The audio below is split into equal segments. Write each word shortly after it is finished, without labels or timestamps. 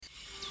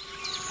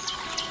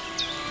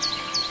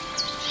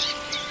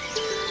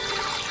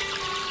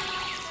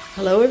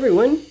Hello,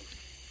 everyone.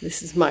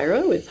 This is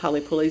Myra with Holly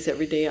Pulley's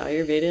Everyday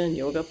Ayurveda and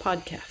Yoga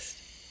podcast.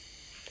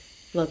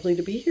 Lovely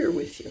to be here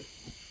with you.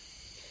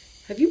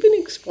 Have you been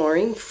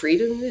exploring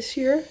freedom this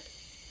year?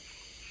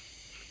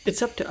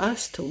 It's up to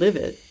us to live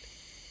it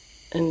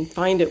and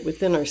find it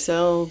within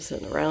ourselves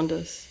and around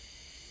us.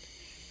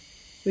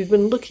 We've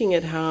been looking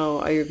at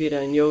how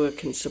Ayurveda and yoga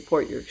can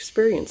support your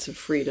experience of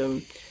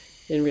freedom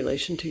in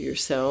relation to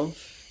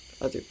yourself,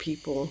 other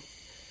people,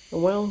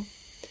 and well,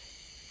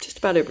 just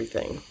about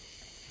everything.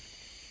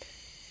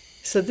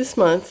 So this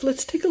month,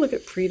 let's take a look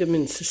at freedom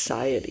in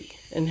society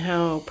and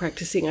how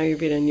practicing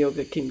Ayurveda and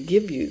yoga can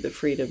give you the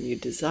freedom you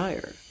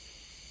desire.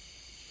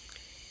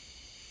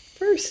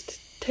 First,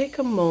 take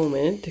a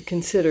moment to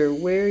consider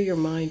where your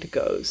mind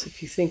goes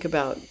if you think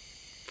about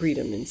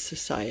freedom in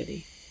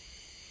society.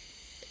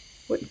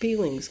 What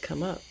feelings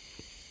come up?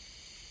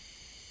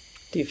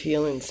 Do you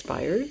feel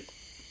inspired?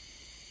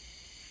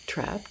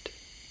 Trapped?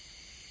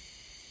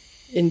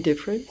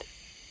 Indifferent?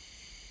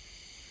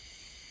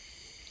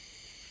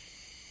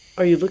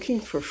 Are you looking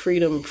for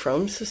freedom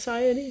from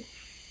society?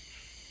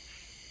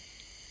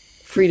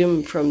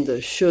 Freedom from the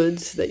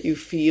shoulds that you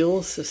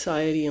feel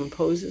society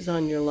imposes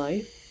on your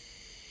life?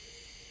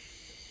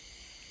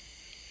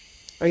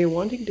 Are you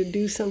wanting to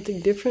do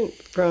something different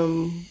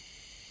from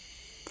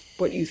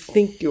what you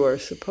think you are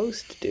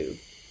supposed to do?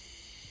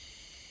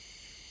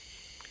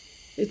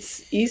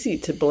 It's easy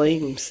to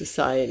blame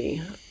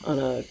society on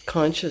a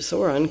conscious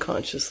or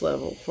unconscious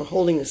level for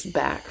holding us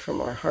back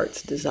from our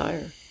heart's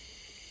desire.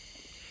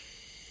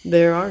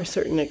 There are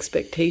certain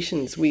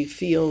expectations we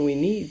feel we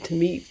need to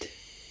meet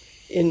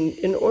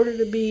in order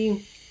to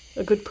be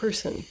a good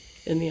person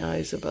in the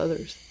eyes of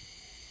others.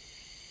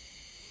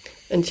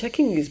 And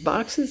checking these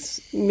boxes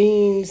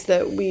means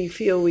that we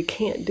feel we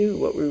can't do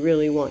what we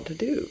really want to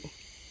do.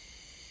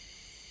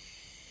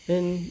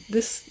 And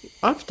this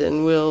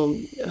often will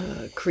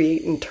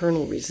create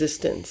internal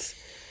resistance,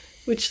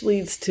 which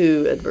leads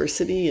to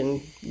adversity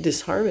and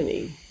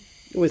disharmony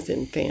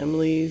within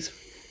families,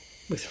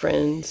 with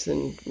friends,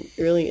 and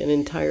really in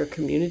entire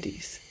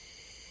communities.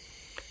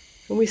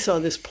 And we saw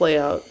this play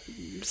out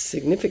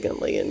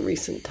significantly in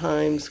recent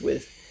times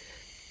with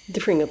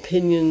differing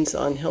opinions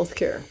on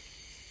healthcare.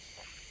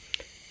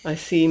 I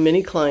see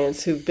many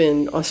clients who've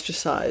been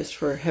ostracized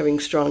for having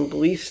strong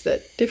beliefs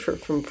that differ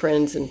from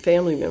friends and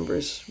family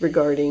members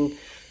regarding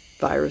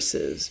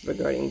viruses,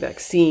 regarding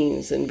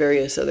vaccines, and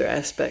various other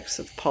aspects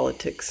of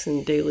politics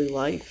and daily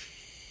life.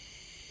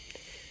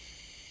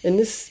 And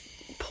this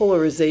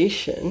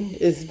polarization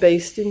is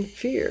based in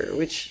fear,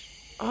 which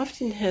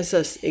often has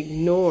us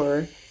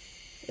ignore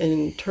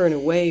and turn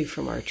away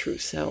from our true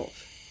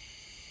self.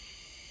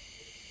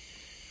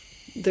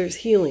 There's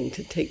healing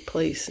to take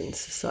place in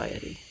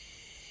society.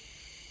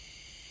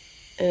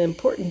 An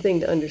important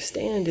thing to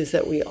understand is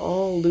that we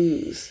all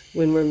lose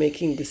when we're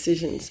making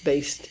decisions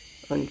based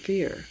on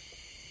fear.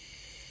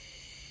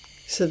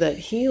 So that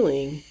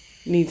healing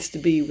needs to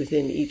be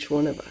within each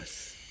one of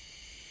us.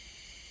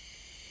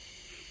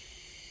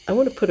 I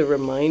want to put a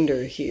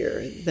reminder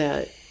here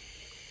that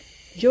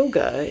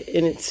yoga,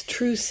 in its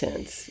true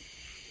sense,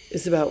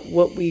 is about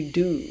what we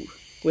do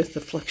with the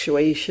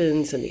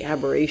fluctuations and the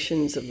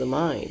aberrations of the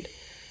mind,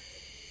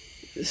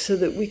 so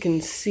that we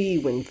can see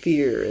when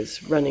fear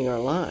is running our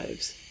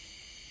lives.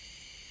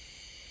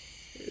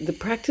 The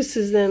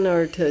practices then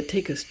are to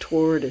take us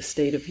toward a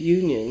state of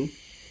union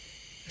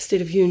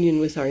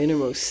with our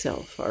innermost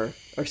self,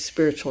 our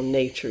spiritual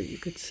nature, you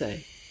could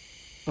say,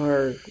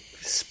 our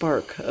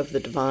spark of the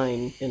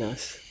divine in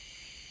us.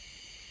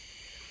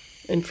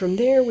 And from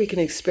there we can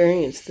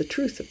experience the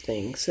truth of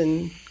things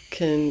and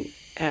can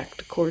act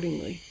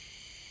accordingly.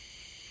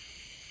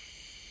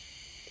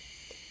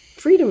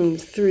 Freedom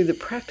through the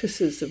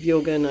practices of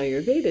yoga and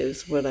Ayurveda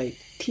is what I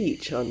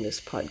teach on this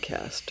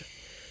podcast.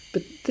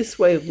 But this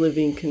way of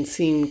living can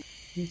seem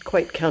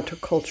quite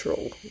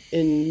countercultural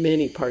in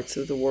many parts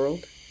of the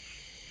world.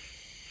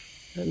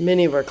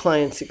 Many of our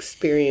clients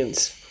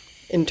experience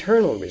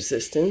internal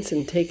resistance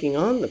in taking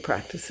on the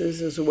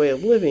practices as a way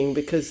of living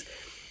because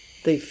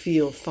they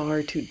feel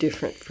far too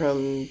different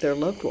from their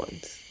loved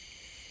ones.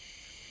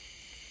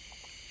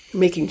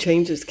 Making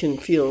changes can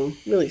feel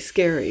really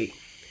scary,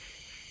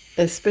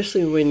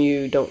 especially when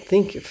you don't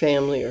think your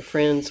family or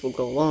friends will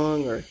go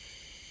along or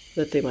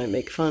that they might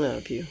make fun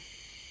of you.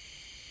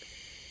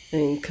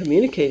 And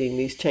communicating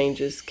these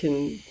changes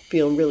can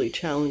feel really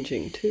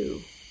challenging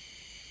too.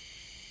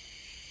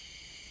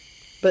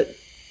 But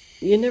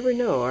you never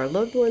know, our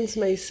loved ones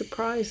may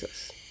surprise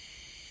us.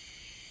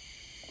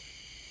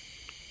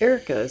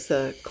 Erica is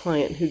a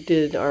client who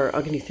did our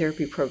Agni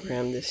therapy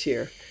program this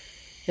year.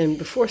 And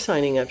before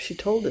signing up, she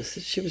told us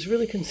that she was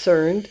really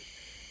concerned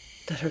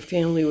that her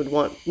family would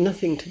want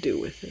nothing to do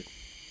with it,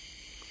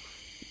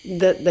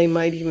 that they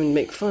might even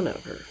make fun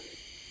of her.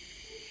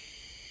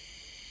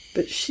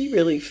 But she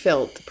really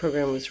felt the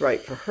program was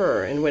right for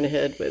her and went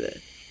ahead with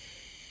it.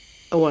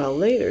 A while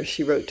later,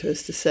 she wrote to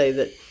us to say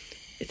that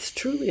it's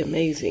truly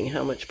amazing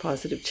how much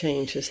positive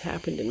change has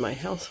happened in my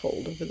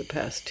household over the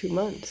past 2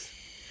 months.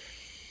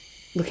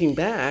 looking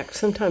back,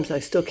 sometimes I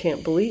still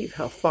can't believe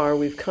how far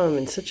we've come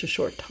in such a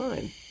short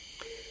time.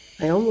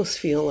 I almost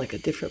feel like a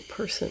different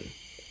person.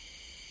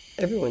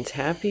 Everyone's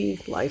happy,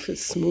 life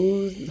is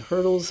smooth, the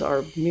hurdles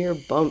are mere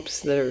bumps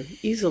that are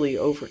easily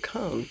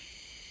overcome.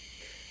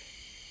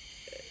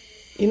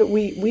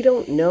 We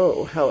don't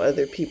know how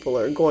other people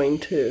are going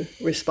to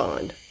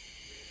respond.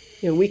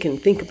 We can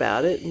think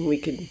about it and we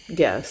can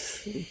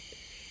guess.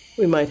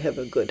 We might have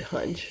a good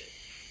hunch,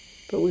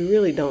 but we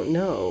really don't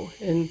know.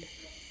 And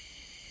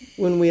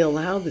when we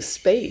allow the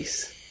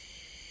space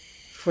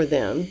for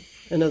them,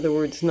 in other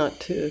words, not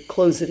to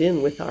close it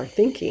in with our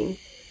thinking,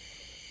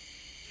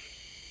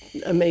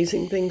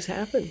 amazing things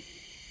happen.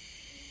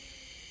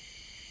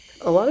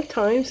 A lot of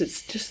times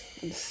it's just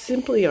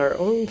simply our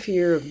own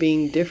fear of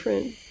being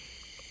different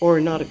or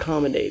not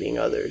accommodating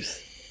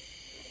others.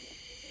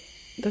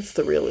 That's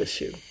the real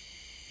issue.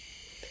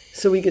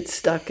 So we get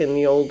stuck in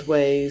the old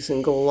ways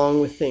and go along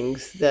with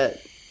things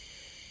that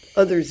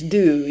others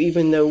do,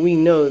 even though we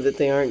know that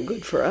they aren't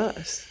good for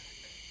us.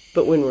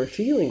 But when we're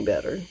feeling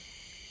better,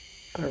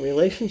 our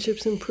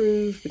relationships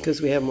improve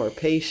because we have more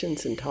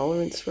patience and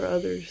tolerance for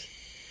others,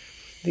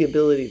 the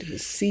ability to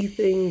see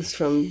things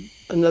from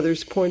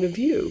another's point of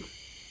view,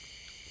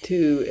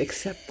 to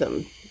accept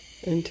them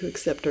and to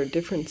accept our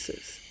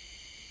differences.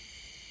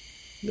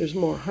 There's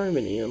more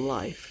harmony in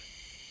life.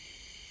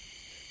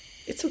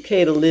 It's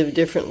okay to live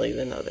differently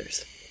than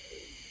others,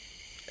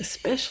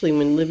 especially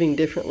when living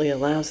differently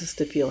allows us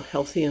to feel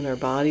healthy in our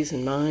bodies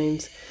and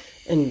minds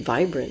and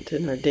vibrant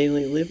in our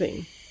daily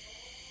living.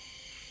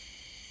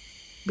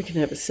 We can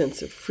have a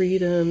sense of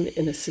freedom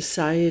in a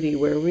society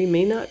where we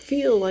may not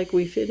feel like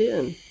we fit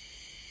in.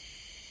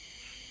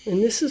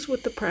 And this is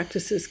what the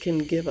practices can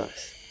give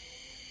us,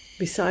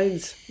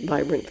 besides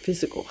vibrant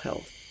physical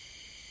health.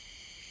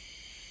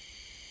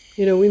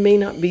 We may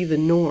not be the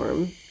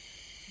norm,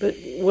 but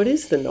what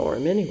is the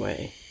norm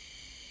anyway?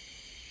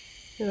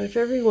 If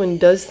everyone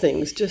does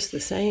things just the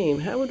same,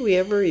 how would we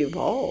ever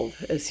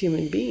evolve as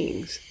human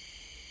beings?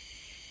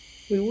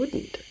 We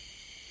wouldn't.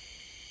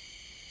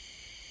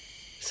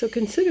 So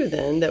consider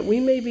then that we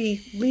may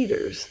be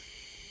leaders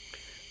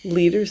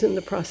in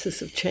the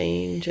process of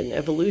change and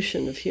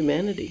evolution of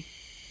humanity.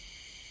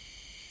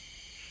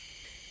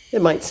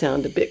 It might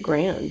sound a bit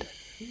grand,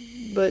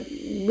 but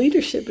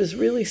leadership is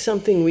really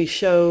something we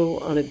show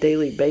on a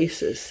daily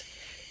basis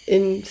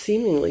in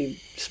seemingly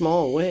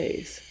small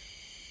ways.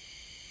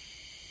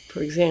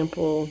 For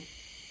example,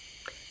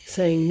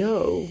 saying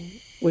no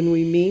when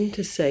we mean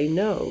to say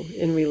no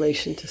in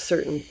relation to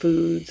certain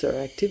foods or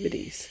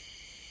activities.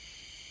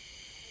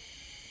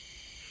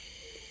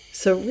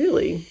 So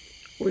really,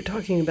 we're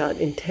talking about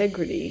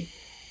integrity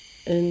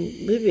and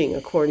living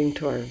according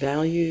to our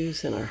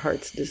values and our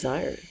heart's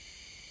desire.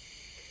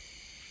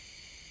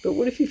 But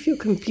what if you feel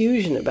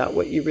confusion about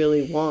what you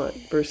really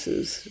want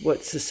versus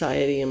what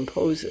society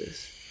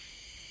imposes?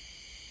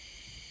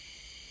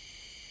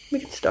 We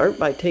can start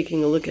by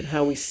taking a look at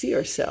how we see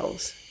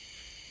ourselves.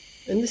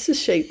 And this is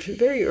shaped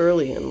very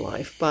early in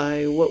life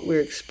by what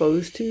we're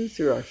exposed to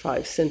through our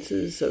 5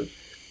 senses of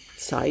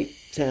sight,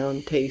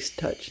 sound, taste,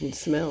 touch, and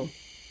smell.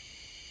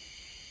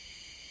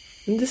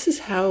 And this is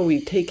how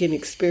we take in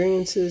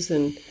experiences,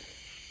 and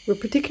we're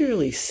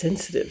particularly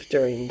sensitive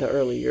during the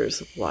early years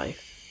of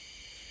life.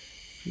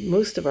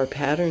 Most of our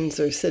patterns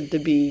are said to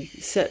be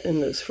set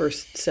in those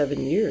first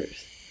 7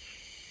 years.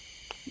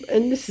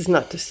 And this is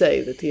not to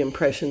say that the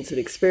impressions and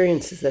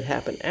experiences that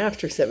happen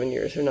after 7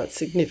 years are not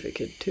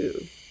significant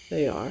too.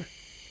 They are.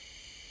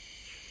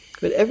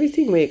 But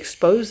everything we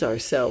expose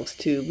ourselves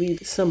to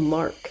leaves some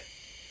mark.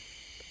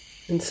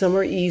 And some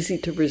are easy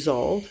to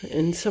resolve,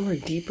 and some are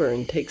deeper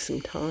and take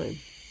some time.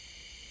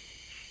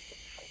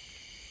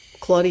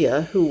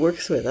 Claudia, who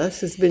works with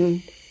us, has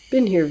been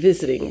here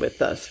visiting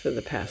with us for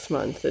the past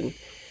month, and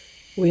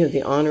we have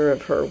the honor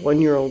of her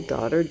 1-year-old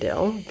daughter,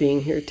 Dell,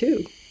 being here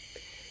too.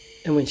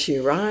 And when she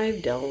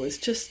arrived, Dell was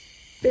just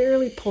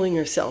barely pulling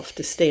herself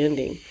to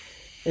standing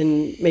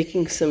and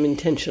making some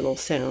intentional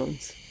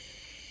sounds.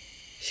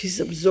 She's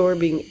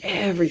absorbing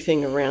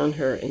everything around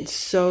her and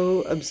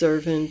so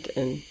observant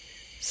and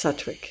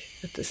sattvic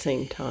at the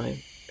same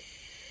time.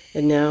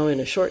 And now in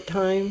a short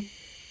time,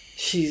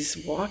 she's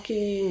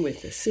walking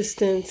with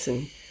assistance,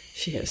 and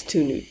she has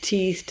 2 new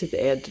teeth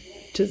to add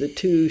to the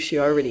 2 she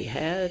already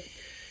had.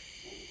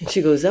 And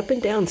she goes up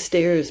and down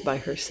stairs by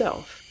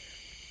herself,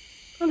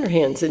 on her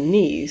hands and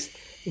knees,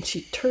 and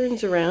she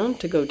turns around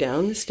to go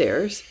down the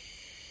stairs,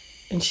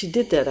 and she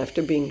did that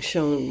after being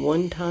shown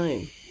 1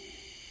 time.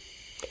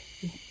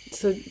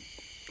 So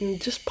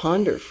just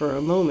ponder for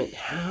a moment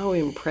how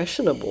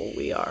impressionable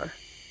we are.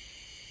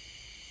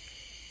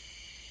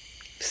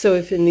 So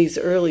if in these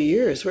early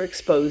years we're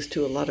exposed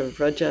to a lot of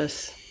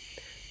rajas,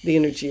 the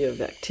energy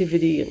of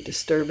activity and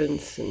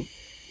disturbance, and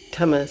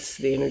tamas,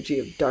 the energy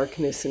of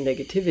darkness and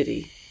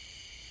negativity,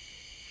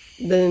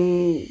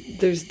 then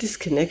there's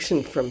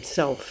disconnection from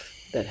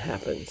self that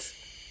happens,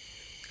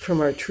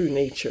 from our true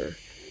nature.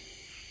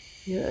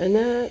 And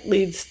that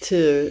leads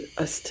to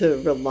us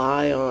to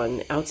rely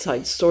on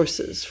outside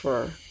sources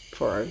for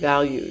our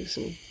values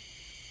and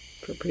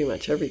for pretty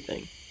much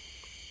everything.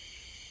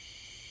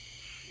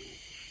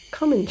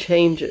 Common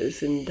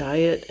changes in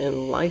diet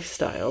and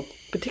lifestyle,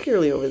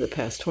 particularly over the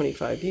past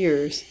 25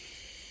 years,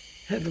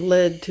 have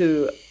led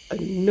to a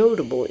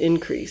notable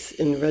increase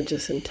in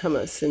rajas and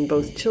tamas in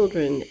both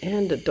children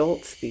and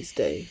adults these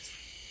days.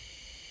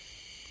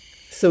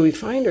 So we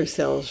find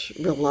ourselves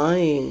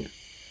relying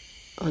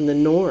on the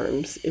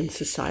norms in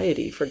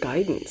society for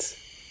guidance,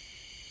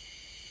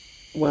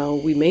 while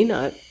we may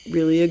not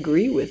really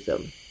agree with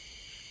them.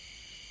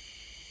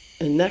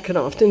 And that can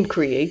often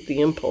create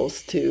the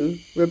impulse to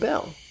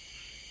rebel,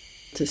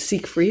 to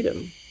seek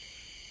freedom,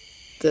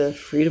 the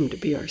freedom to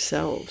be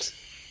ourselves.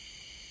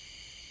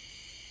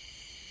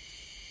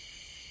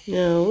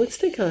 Now, let's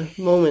take a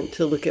moment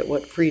to look at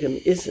what freedom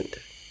isn't.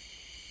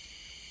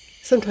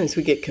 Sometimes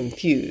we get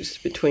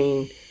confused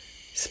between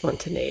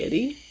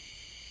spontaneity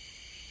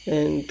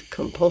and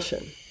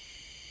compulsion.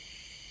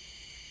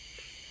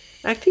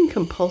 Acting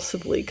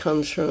compulsively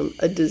comes from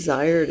a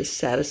desire to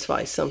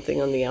satisfy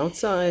something on the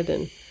outside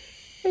and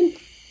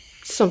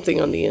something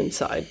on the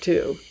inside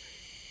too.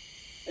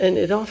 And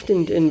it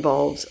often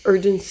involves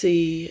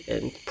urgency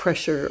and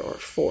pressure or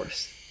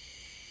force.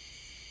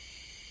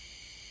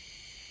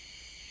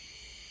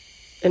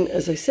 And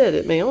as I said,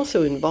 it may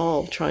also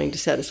involve trying to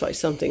satisfy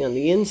something on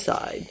the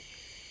inside,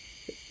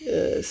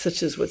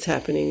 such as what's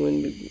happening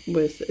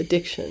with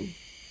addiction.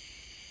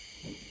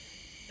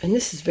 And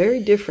this is very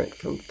different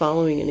from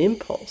following an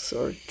impulse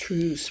or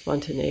true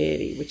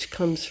spontaneity, which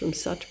comes from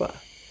sattva,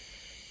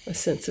 a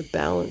sense of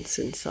balance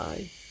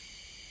inside.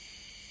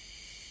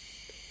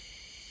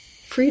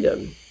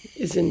 Freedom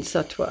is in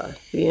sattva,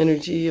 the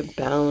energy of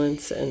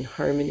balance and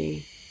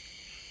harmony.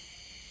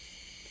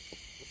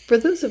 For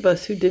those of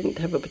us who didn't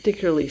have a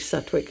particularly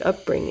sattvic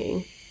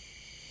upbringing,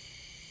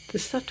 the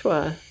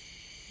sattva,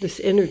 this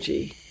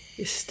energy,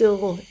 is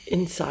still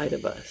inside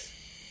of us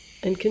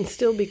and can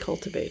still be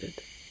cultivated.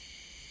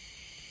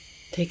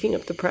 Taking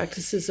up the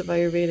practices of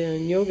Ayurveda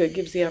and yoga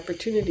gives the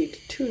opportunity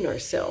to tune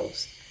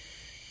ourselves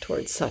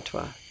towards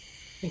sattva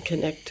and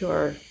connect to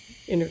our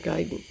inner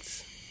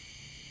guidance.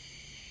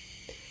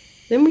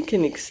 Then we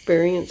can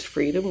experience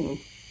freedom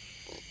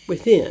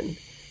within,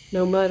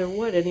 no matter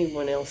what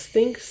anyone else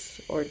thinks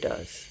or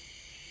does.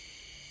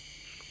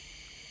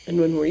 And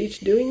when we're each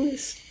doing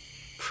this,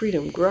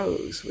 freedom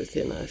grows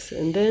within us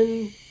and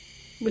then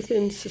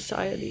within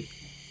society.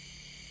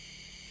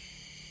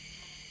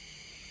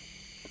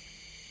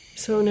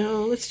 So now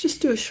let's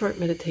just do a short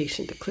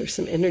meditation to clear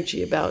some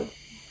energy about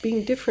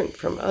being different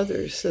from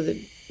others so that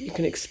you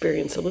can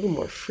experience a little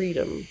more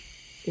freedom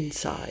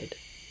inside.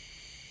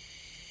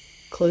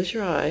 Close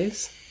your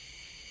eyes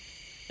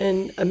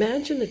and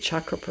imagine a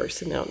chakra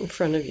person out in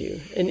front of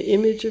you, an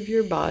image of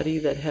your body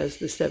that has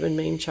the 7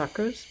 main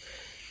chakras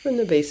from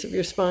the base of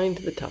your spine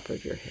to the top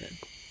of your head.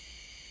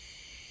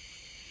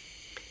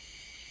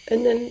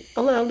 And then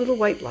allow little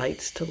white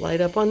lights to light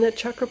up on that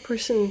chakra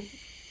person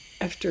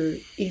after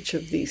each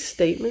of these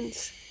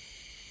statements.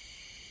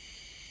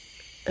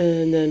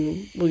 And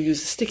then we'll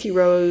use a sticky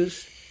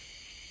rose.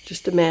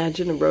 Just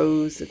imagine a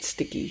rose that's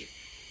sticky.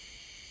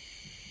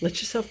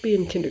 Let yourself be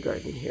in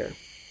kindergarten here.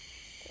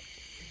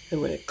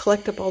 And we're going to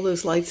collect up all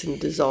those lights and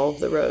dissolve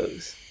the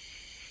rose.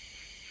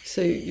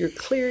 So you're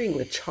clearing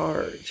the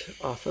charge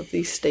off of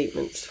these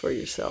statements for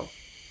yourself.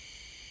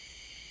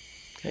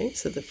 Okay,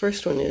 so the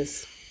first one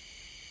is,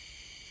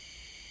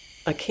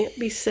 I can't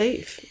be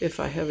safe if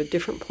I have a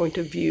different point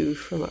of view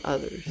from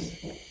others.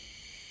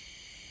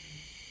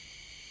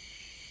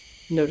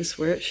 Notice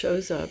where it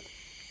shows up.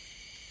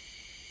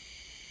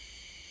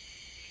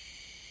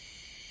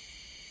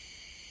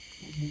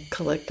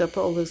 Collect up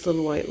all those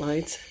little white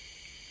lights.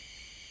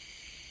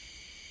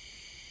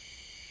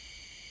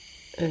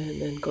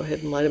 And then go ahead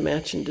and light a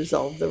match and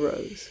dissolve the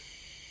rose.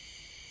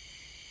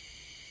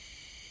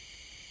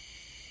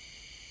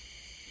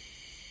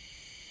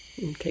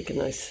 And take a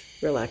nice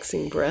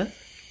relaxing breath.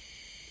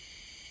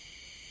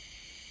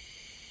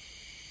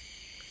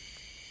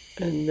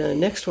 And the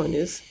next one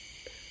is,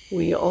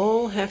 we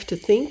all have to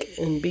think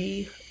and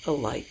be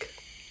alike.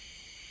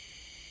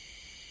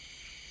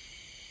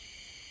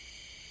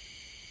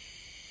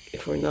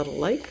 If we're not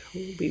alike,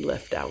 we'll be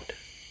left out.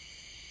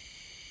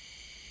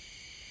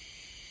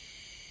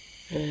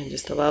 And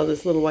just allow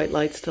those little white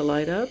lights to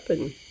light up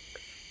and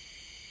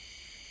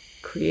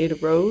create a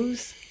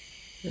rose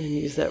and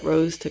use that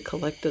rose to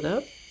collect it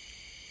up.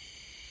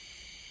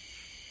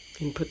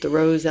 And put the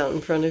rose out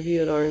in front of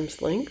you at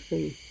arm's length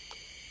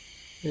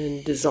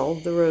and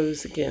dissolve the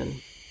rose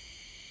again.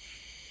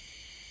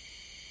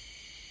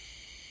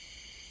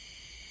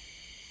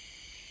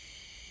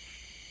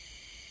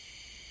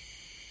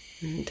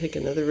 And take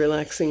another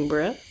relaxing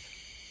breath.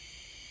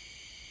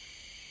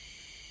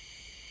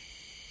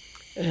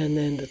 And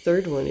then the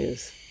third one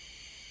is,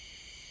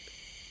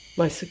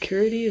 my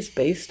security is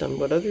based on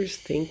what others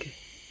think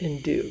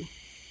and do.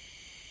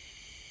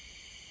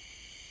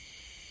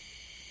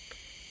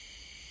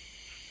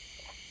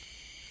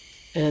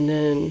 And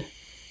then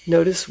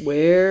notice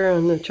where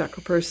on the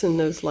chakra person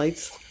those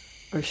lights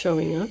are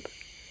showing up.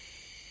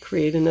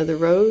 create another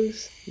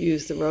rose,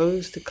 use the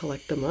rose to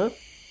collect them up.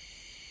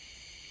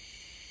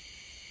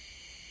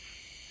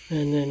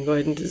 And then go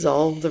ahead and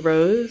dissolve the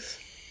rose.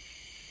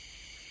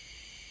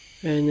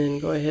 And then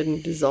go ahead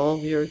and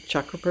dissolve your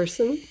chakra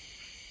person.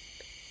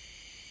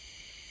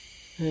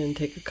 And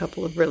take a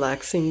couple of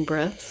relaxing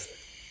breaths.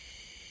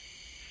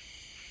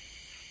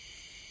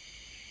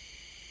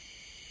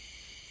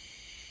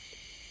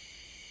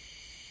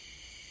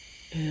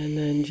 And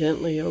then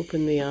gently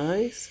open the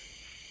eyes.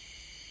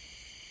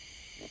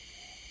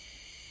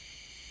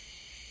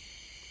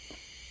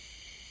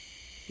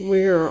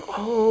 We are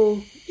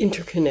all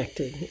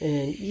interconnected,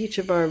 and each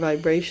of our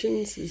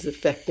vibrations is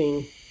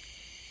affecting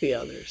the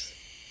others.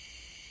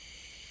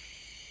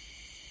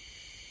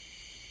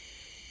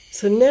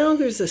 So now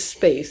there's a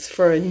space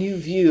for a new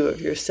view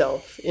of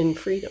yourself in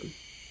freedom.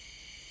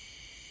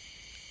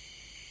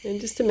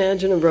 And just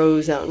imagine a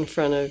rose out in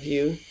front of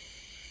you,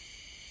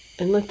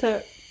 and let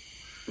that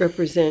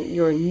represent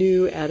your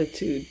new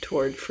attitude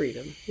toward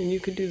freedom. And you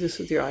could do this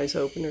with your eyes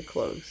open or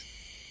closed.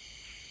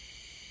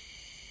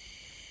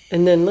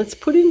 And then let's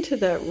put into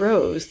that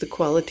rose the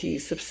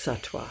qualities of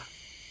sattva: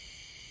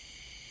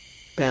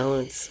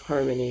 balance,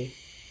 harmony,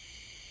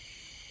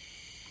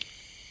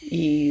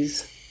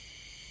 ease,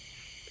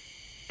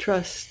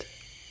 trust,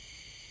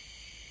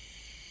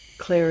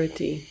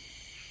 clarity,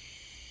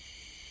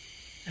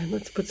 and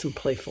let's put some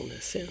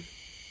playfulness in.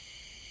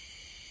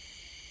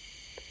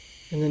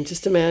 And then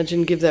just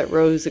imagine, give that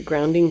rose a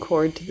grounding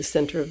cord to the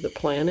center of the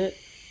planet.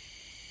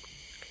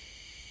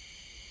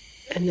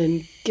 And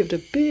then give it a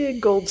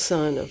big gold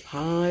sun of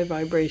high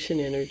vibration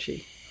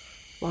energy.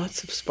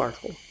 Lots of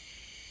sparkle.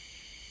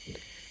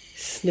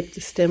 Snip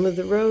the stem of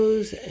the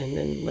rose and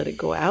then let it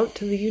go out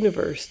to the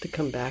universe to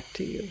come back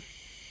to you.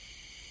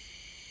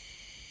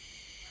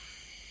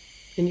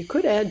 And you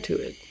could add to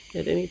it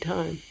at any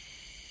time.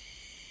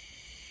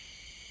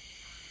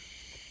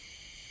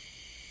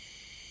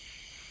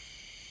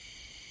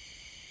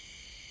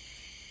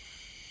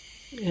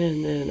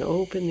 And then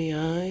open the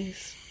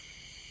eyes.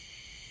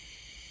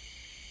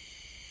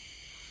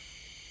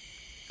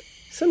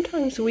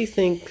 Sometimes we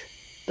think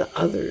the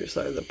others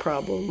are the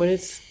problem when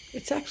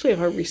it's actually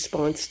our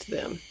response to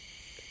them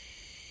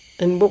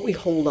and what we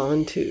hold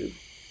on to.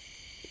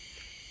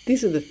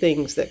 These are the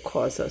things that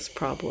cause us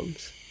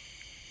problems.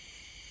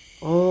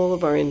 All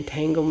of our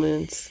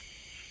entanglements,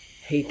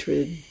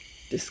 hatred,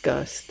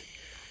 disgust,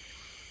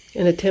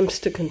 and attempts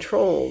to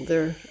control,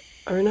 they're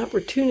are an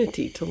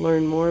opportunity to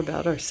learn more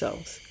about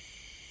ourselves.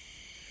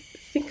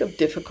 Think of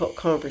difficult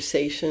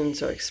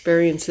conversations or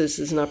experiences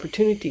as an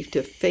opportunity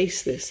to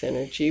face this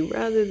energy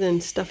rather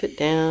than stuff it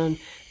down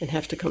and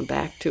have to come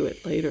back to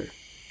it later.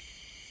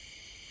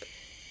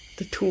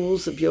 The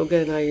tools of yoga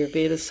and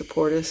Ayurveda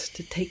support us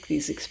to take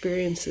these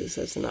experiences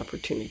as an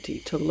opportunity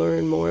to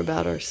learn more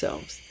about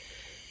ourselves,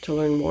 to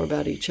learn more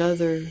about each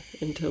other,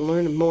 and to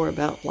learn more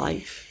about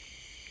life,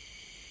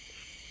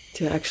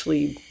 to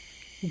actually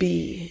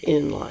be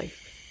in life.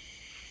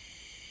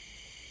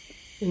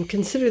 And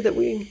consider that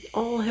we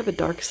all have a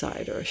dark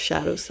side or a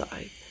shadow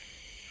side,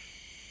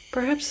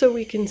 perhaps so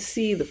we can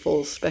see the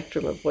full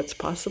spectrum of what's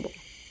possible.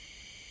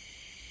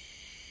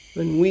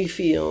 When we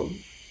feel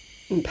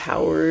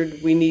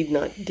empowered, we need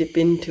not dip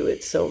into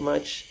it so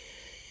much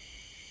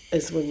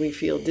as when we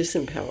feel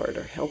disempowered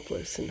or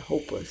helpless and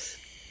hopeless,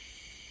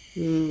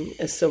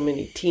 as so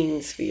many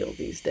teens feel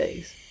these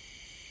days.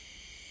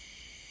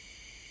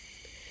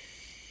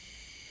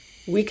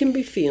 We can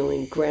be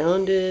feeling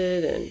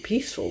grounded and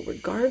peaceful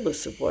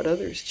regardless of what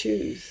others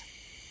choose.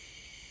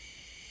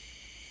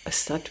 A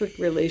sattvic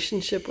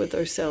relationship with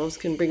ourselves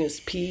can bring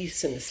us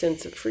peace and a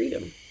sense of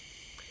freedom.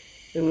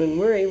 And when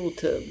we're able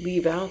to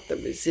leave out the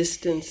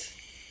resistance,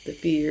 the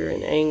fear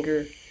and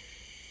anger,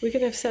 we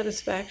can have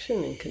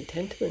satisfaction and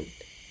contentment.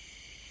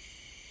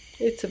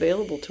 It's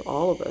available to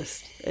all of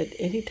us at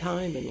any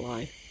time in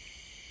life.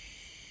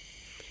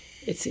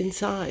 It's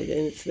inside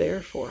and it's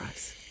there for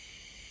us.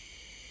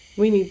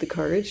 We need the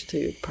courage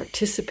to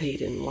participate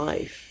in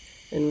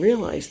life and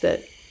realize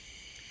that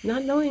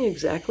not knowing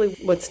exactly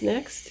what's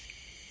next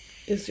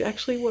is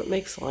actually what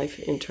makes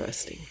life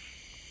interesting.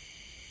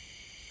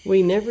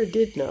 We never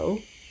did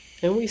know,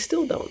 and we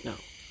still don't know.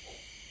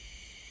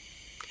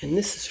 And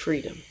this is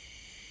freedom.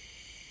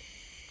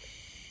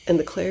 And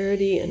the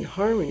clarity and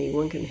harmony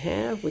one can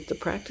have with the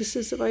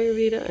practices of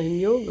Ayurveda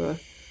and yoga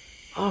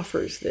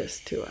offers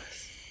this to us.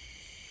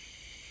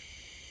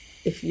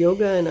 If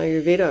yoga and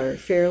Ayurveda are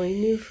fairly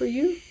new for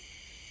you,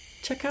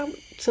 check out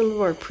some of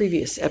our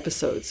previous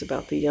episodes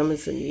about the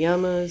yamas and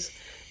niyamas,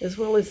 as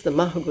well as the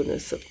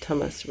mahagunas of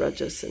tamas,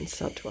 rajas, and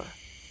sattva.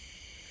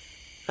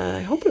 I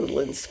hope it will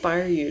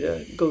inspire you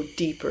to go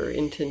deeper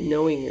into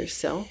knowing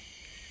yourself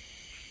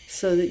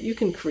so that you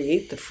can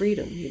create the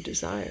freedom you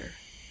desire.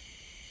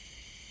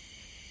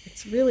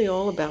 It's really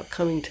all about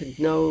coming to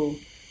know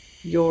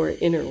your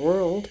inner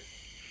world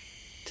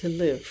to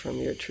live from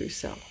your true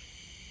self.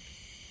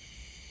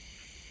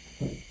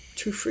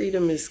 True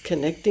freedom is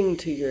connecting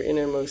to your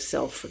innermost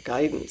self for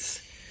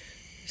guidance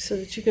so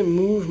that you can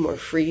move more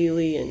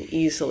freely and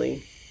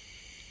easily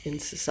in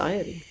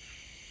society.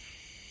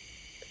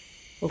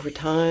 Over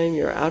time,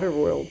 your outer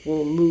world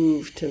will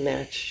move to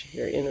match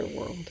your inner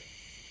world.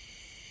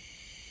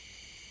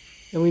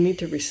 And we need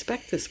to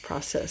respect this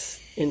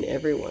process in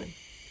everyone.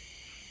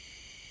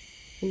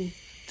 And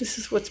this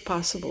is what's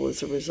possible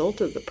as a result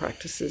of the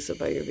practices of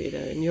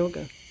Ayurveda and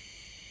yoga.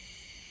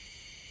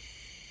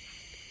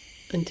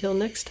 Until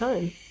next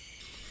time.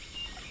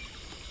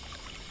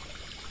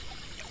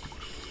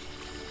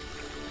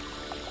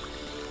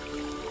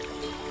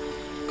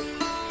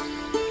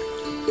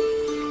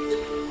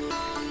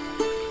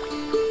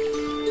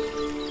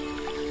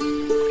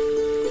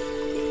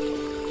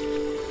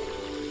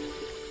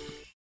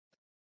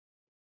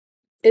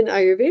 In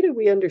Ayurveda,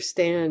 we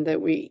understand that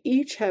we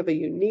each have a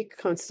unique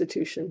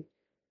constitution.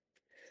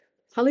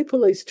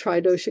 Halepule's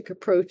tridoshic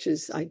approach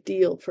is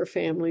ideal for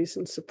families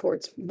and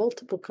supports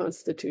multiple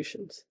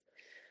constitutions.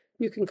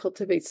 You can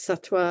cultivate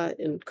sattva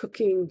in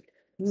cooking,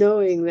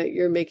 knowing that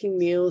you're making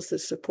meals that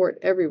support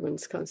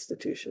everyone's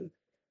constitution.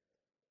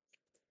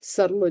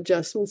 Subtle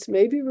adjustments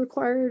may be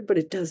required, but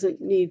it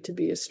doesn't need to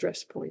be a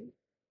stress point.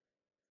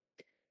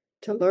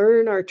 To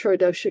learn our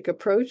tridoshic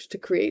approach to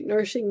create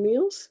nourishing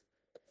meals,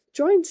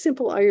 join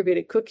Simple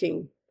Ayurvedic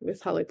Cooking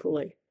with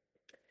Halepule.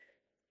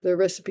 The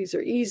recipes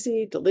are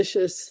easy,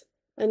 delicious,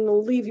 and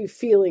will leave you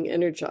feeling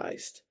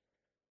energized.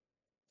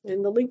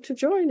 And the link to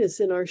join is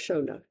in our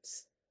show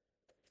notes.